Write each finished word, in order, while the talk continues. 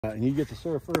And you get to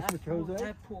serve first, Mr. Jose?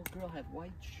 That poor girl had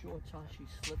white shorts on. She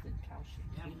slipped and calcium.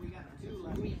 Yeah, we got two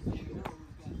left.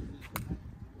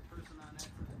 Person on that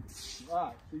side. All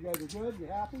right, so you guys are good? You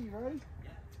happy? You ready?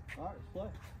 Yeah. All right, let's play.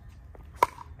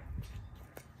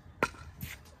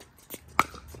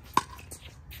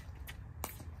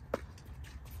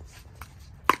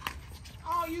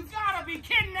 Oh, you gotta be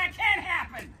kidding! That can't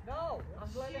happen! No,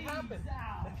 I'm letting it happen.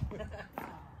 You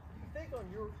think on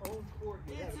your own court.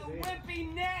 It's a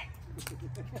wimpy net!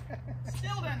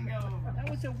 Still doesn't go over. That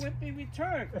was a wimpy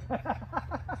return.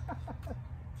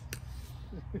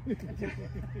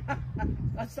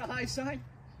 That's the high sign.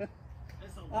 That's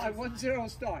a low All right, 1-0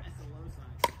 start. That's a low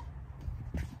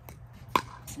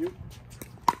sign. You.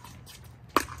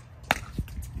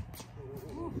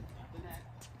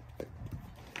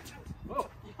 Oh.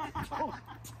 Oh,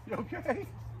 you okay?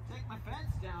 Take my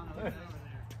fence down over there.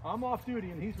 I'm off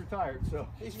duty and he's retired, so.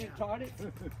 He's retarded.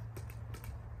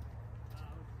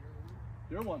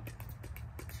 You're one.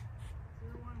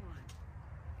 0-1-1.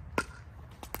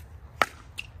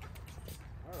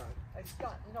 All right. Hey,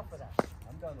 Scott, enough of that.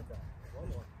 I'm done with that. One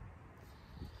more.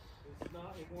 It's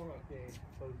not a warm-up game,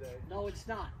 Jose. No, it's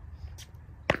not.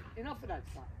 Enough of that,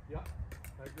 Scott. Yep,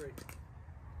 I agree.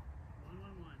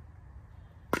 1-1-1.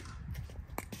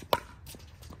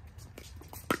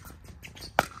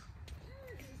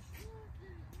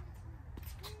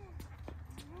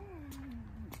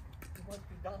 You must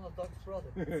be Donald Duck's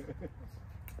brother.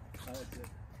 That's it.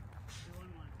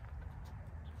 2-1-1.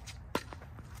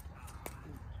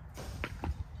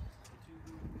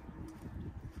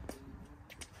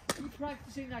 Keep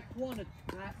practicing that corner,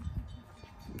 Matt.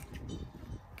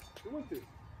 Who went to? 2-2.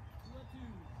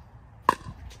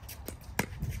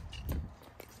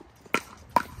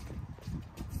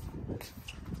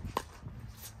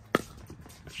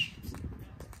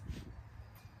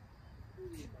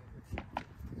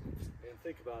 And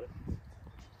think about it.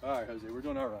 All right, Jose, we're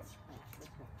doing our rounds.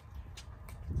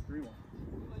 3-1.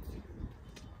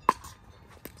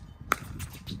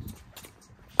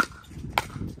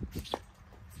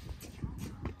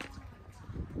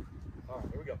 All right,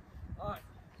 here we go. All right,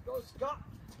 go, Scott.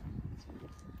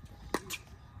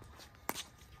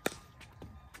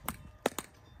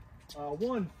 Uh,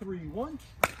 1-3-1.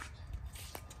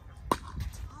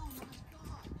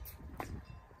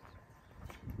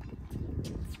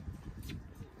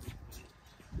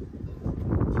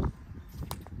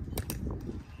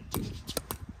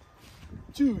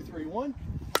 Two, 3-1.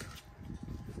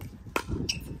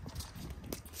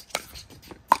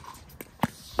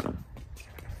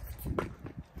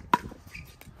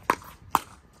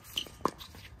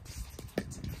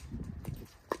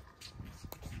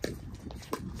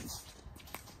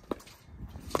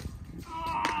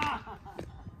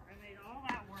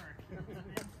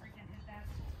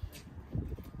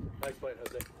 Nice play,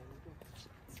 Jose.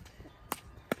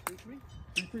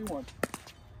 3-3-1.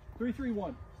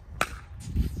 3-3-1.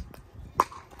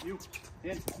 You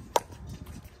in.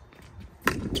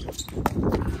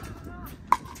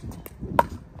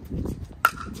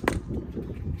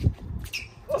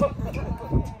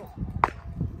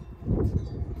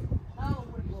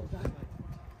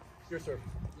 Your serve.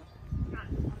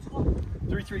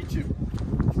 3-3-2.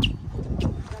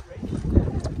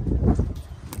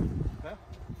 Huh?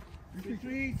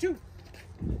 3-3-2.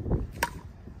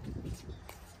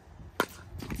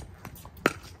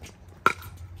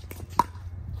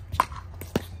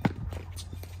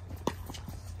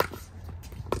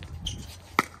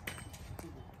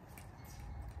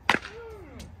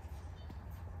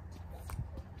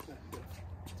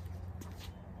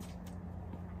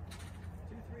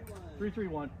 Three,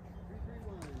 3-1. 3-3-1.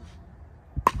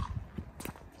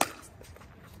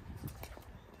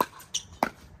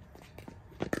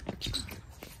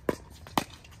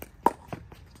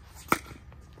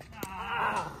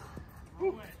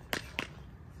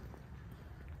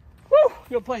 Woo!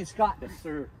 You're playing Scott. Yes,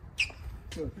 sir.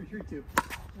 Go 3-3-2.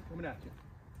 Coming at you.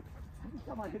 Every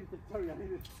time I hit it, I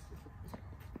hit it.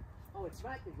 Oh, it's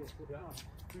back again. Yeah.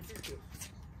 3-3-2. 3-3-2.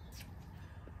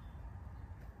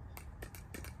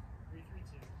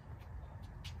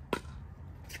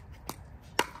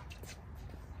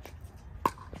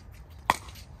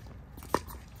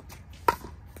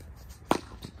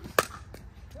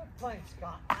 Good playing,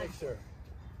 Scott. Thanks, sir.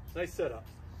 Nice setup.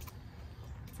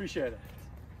 Appreciate it.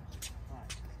 All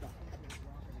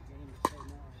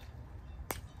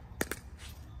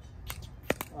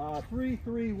right, Scott.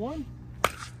 3-3-1.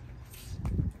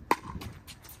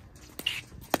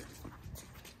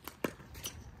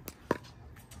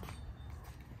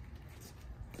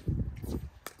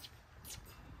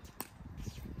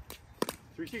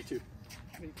 Three, 2.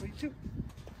 3-3-2.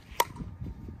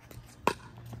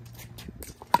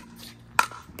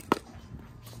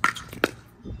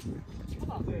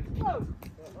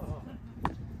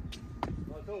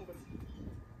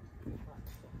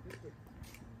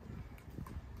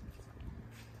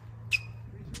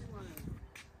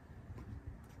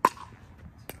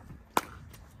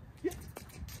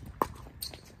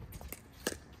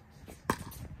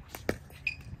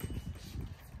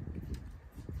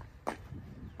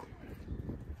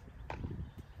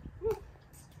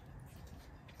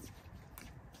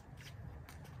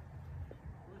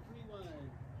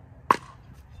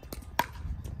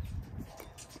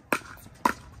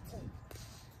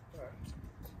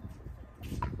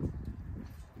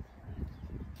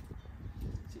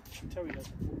 Terry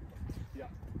doesn't. Yeah.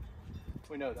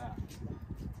 We know that.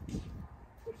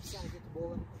 But you gotta get the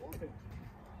ball in the corner.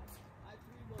 I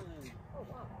 3-1. Oh,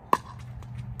 wow.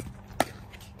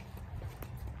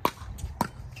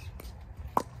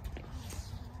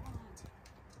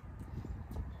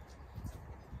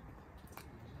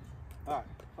 All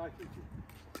right, 5-3-2.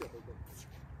 Go, go, go.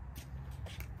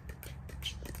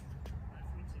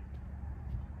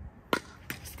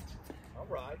 All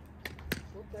right.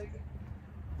 We'll take it.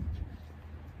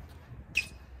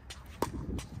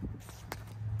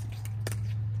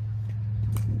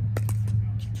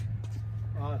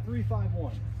 Uh, 3-5-1.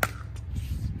 All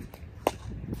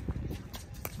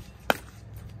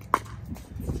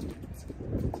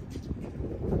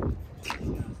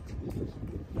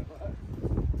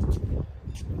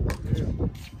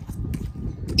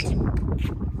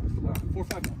right,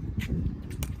 4-5-1.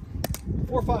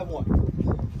 4-5-1.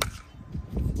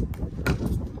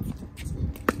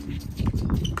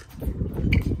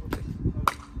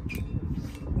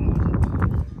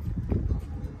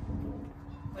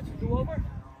 That's a do-over?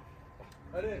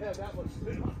 I didn't have that much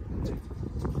spin.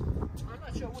 I'm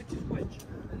not sure which is which.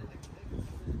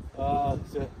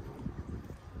 So,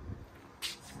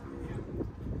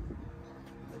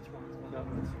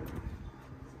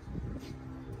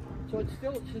 So it's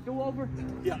still a do-over?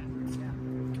 yeah.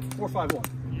 4-5-1.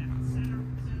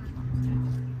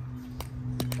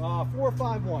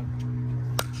 4-5-1.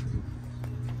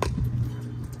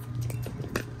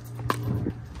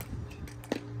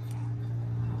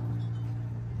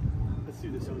 Let's do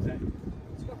this, Jose.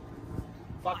 Let's go.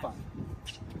 5-5.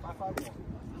 5-5-1.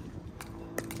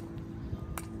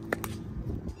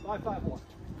 5-5-1.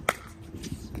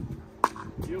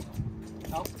 You.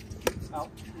 Out. Out.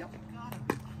 Yep.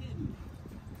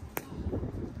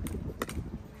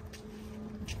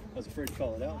 I was afraid to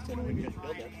call it out, so I don't even get to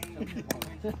build it.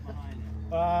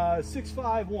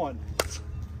 6-5-1.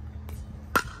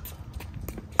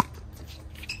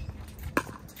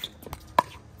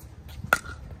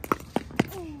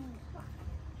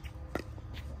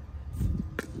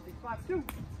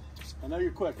 I know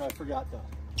you're quick, I forgot though.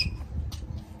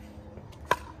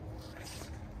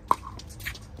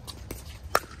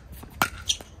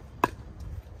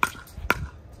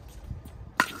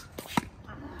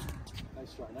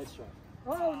 Nice try, nice try.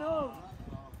 Oh, no.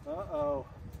 Uh-oh.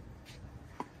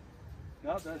 No,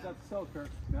 that's not the soaker.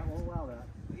 Matt won't allow that.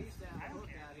 We used to have a hook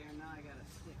out here, now I got a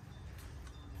stick.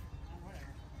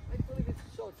 I believe it's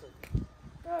a short circuit.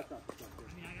 That's not the soaker.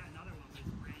 I mean, I got another one, but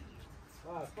it's brand new.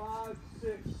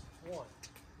 5-6-1.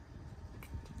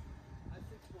 I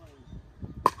 6-1.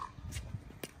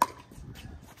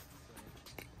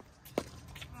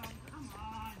 Oh, come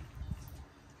on.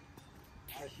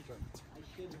 Nice return. I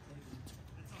should have taken it.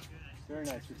 That's all good. Very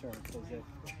nice return, Jose.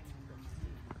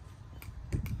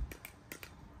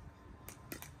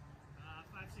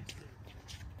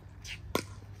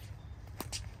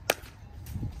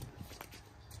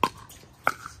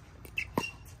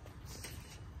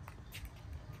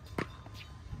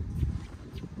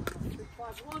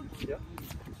 5-6-2. Yep.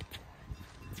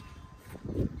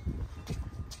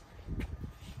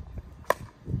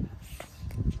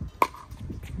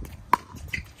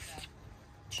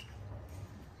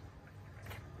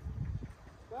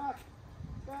 Back.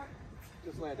 Back.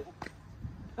 Just landed.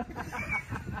 You're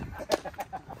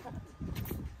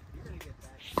going to get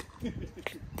that.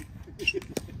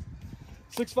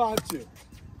 6-5-2.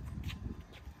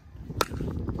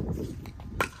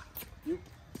 You.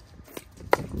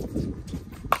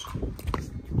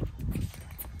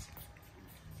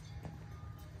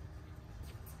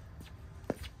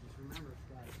 Just remember,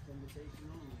 Scott, it's invitation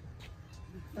only.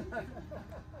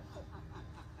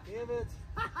 Damn it.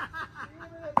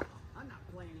 Damn it. I'm not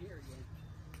playing here again.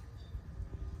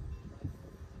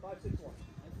 5-6-1.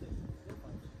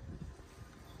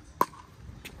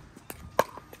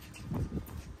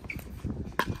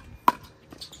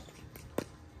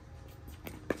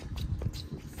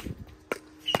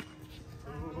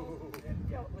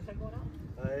 Yeah, was that going out?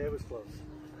 It was close.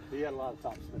 He had a lot of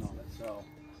top spin on it, so.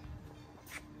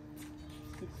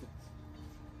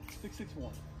 6-6.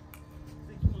 6-6-1.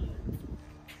 6-1.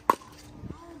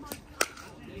 Oh my God.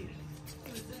 I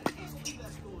can't believe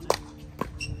that's going out.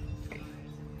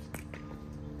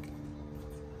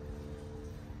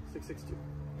 6-6-2.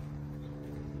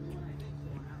 When I think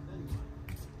going out, then what?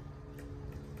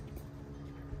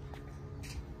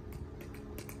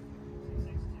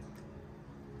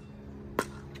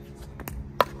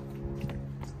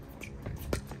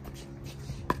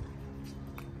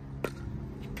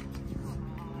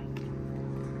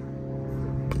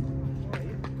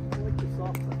 I like your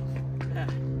soft touch.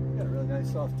 You got a really nice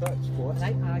soft soft touch, boy.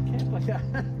 I can't play that.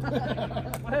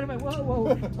 Wait a minute.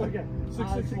 Whoa. Okay.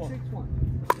 661. 661.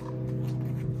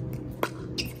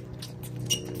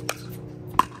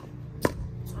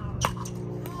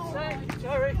 Thank you,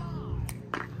 Jerry.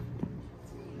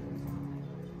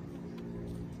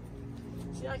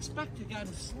 See, I expect the guy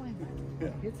to slam it.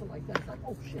 Yeah. Hits it like that. It's like,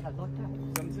 oh shit, I lucked out.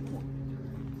 761.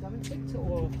 7-6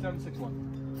 or 761.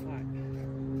 all right.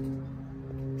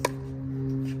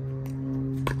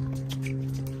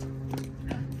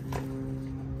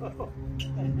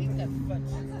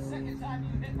 That's the second time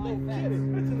you hit my No fence.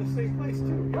 kidding. It's in the same place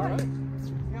too. You all right? You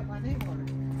got my name on it.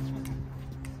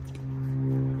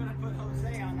 We're gonna put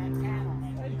Jose on that panel.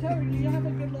 Hey, Terry, do you have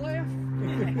a good laugh?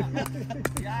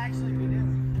 Yeah, actually we do.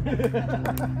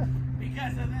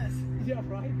 Because of this. Yeah,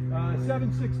 right.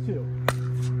 762.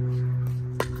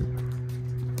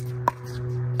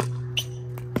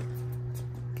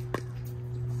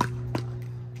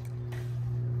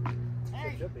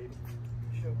 Hey, Good baby.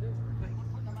 Sure do. we're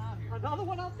putting them out here. Another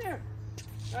one out there.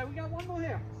 All right, we got one more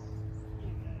here.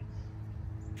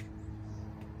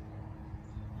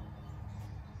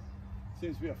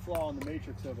 Seems to be a flaw in the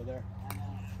matrix over there. I know.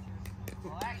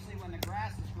 Well, actually, when the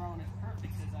grass is growing, it's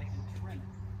perfect because I can trim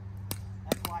it.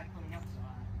 That's why I put it up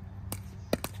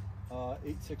so high.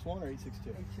 861 or 862?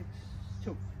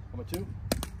 862. How about 2?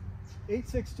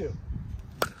 862.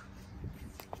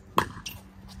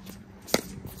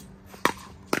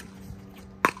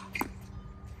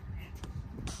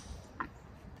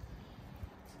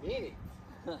 Meanie.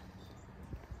 You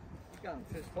got him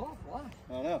pissed off. Why?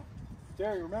 I don't know.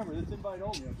 Terry, remember, this invite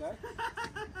only, okay?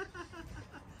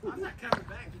 I'm not coming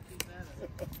back to keep that up.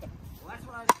 Well, that's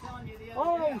what I was telling you the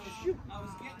other day. Shoot. I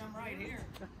was getting them right here.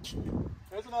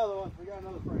 There's another one. We got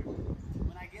another frame.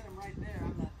 When I get them right there,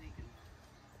 I'm not thinking.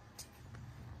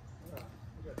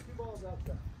 We got 2 balls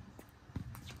outside.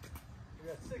 We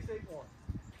got 681.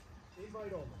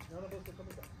 Invite only. None of us are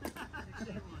coming back.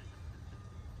 681.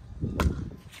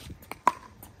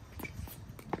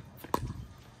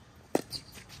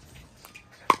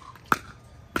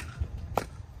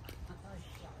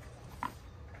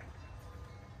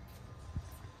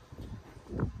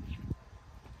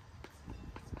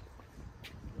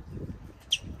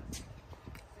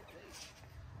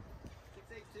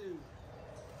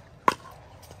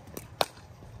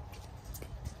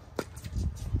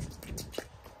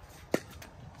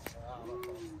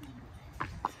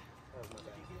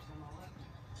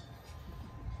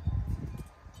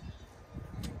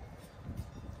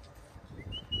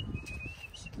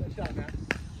 Nice shot, man.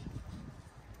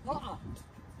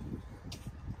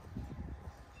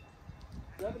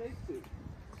 782.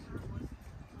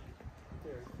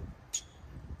 Terry.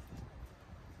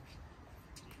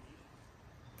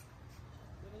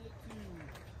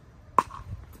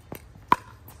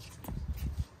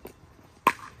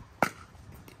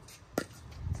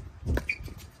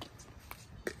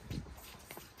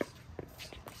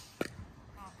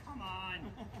 Oh, come on.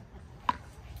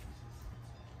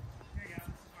 There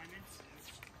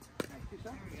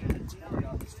you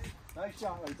go. Nice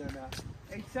shot right there, Matt.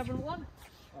 871.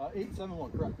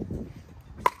 871, correct.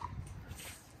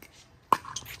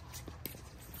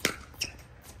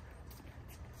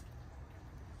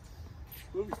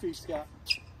 Move your feet, Scott.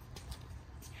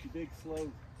 You big,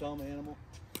 slow, dumb animal.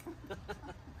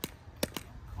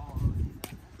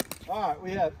 All right,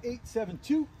 we have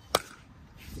 872.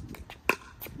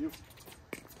 You.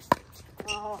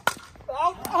 Oh,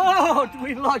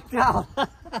 we lucked out.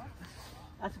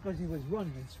 That's because he was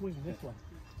running and swinging this one.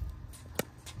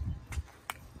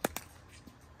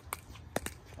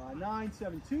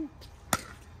 972.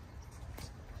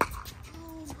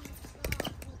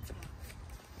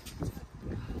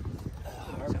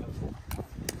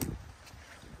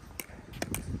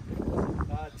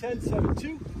 Uh,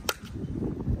 1072.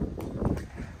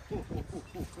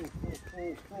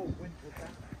 Wind with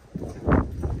that.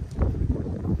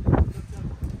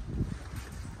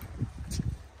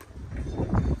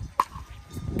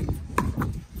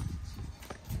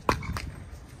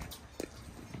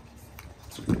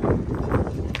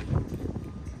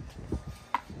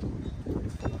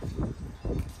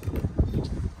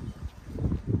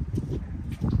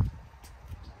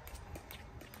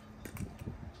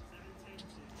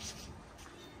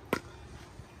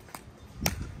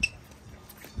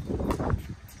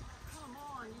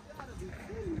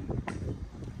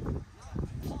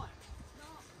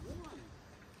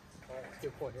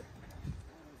 Good point here.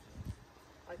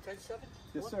 10-7?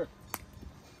 Yes, sir.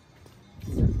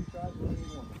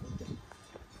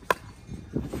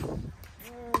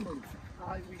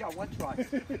 We got one try. He's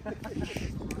hitting the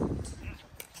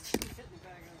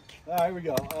bag on. All right, here we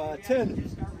go. Maybe I should 10,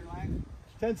 just start relaxing.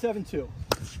 10, 7, 2.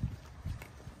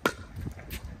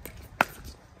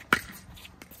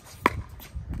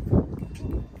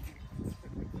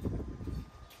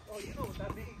 Oh, you know what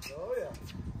that means. Oh, yeah.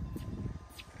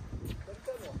 7,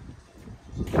 7, 1.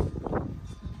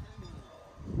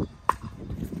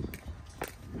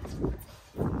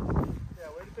 Yeah,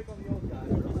 way to pick on the old guy.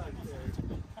 Real nice there.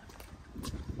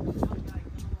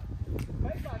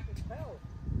 Hey, I can tell.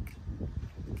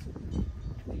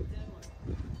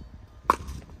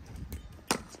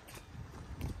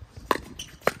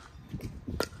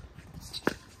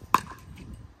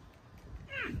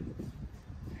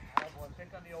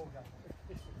 Pick on the old guy.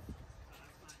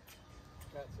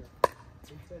 That's it.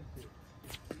 8, 10, 2.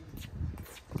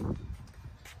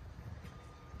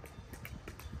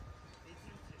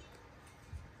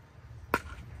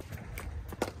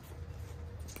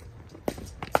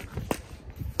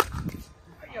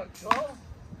 There you go.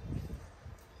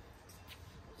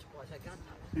 Surprised I got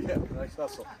that. Yeah, nice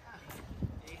hustle.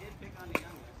 He did pick on the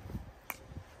young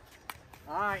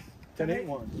one. All right. 10, 8,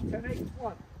 1. 10, 8,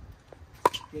 1.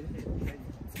 Get it in.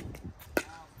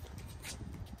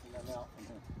 I'm out from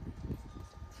him.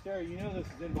 Gary, you know this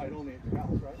is invite only at your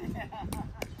house, right?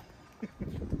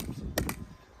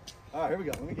 All right, here we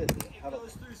go. Let me get to it. It How about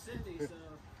goes through Cindy, so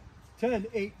 10,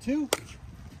 8, 2.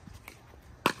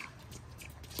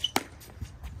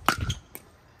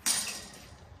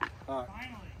 All right.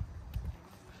 finally.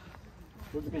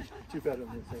 Wouldn't be too bad on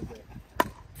this same day.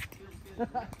 Good.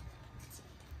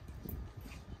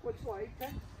 Which way?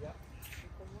 10? Yeah.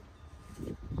 All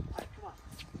right, come on.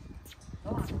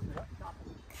 Come on. Stop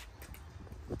it.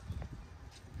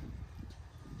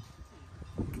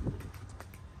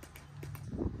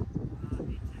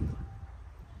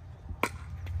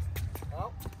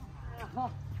 Oh. Uh-huh.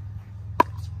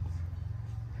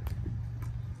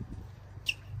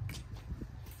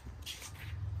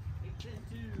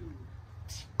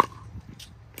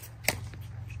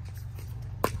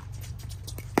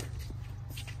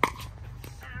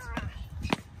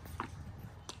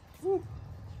 Woo.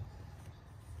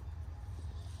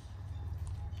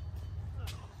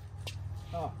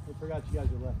 Oh, I forgot you guys are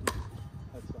lefties.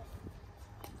 That's that.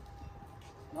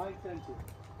 9, 10, 2.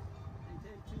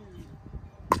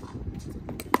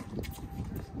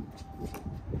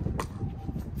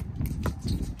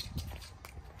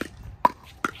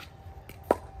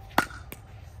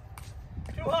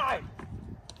 Too high.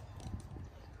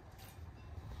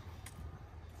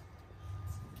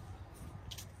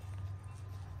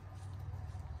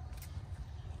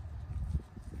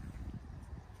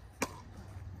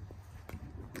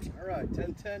 All right,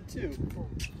 10, 10, 2.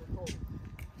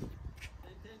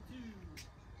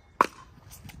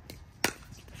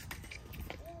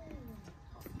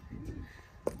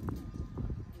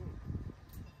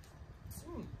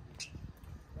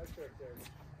 That's right there.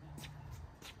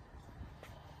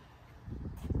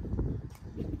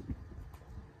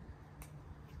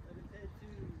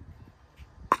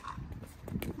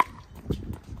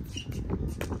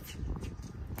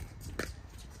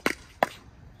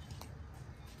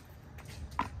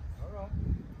 All right.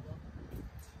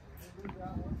 We did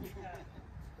that one.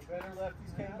 The better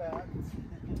lefties came back.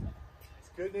 It's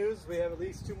good news. We have at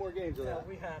least 2 more games of Yeah, that.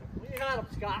 we had him. We had him,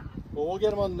 Scott. Well, we'll get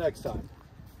them on the next time.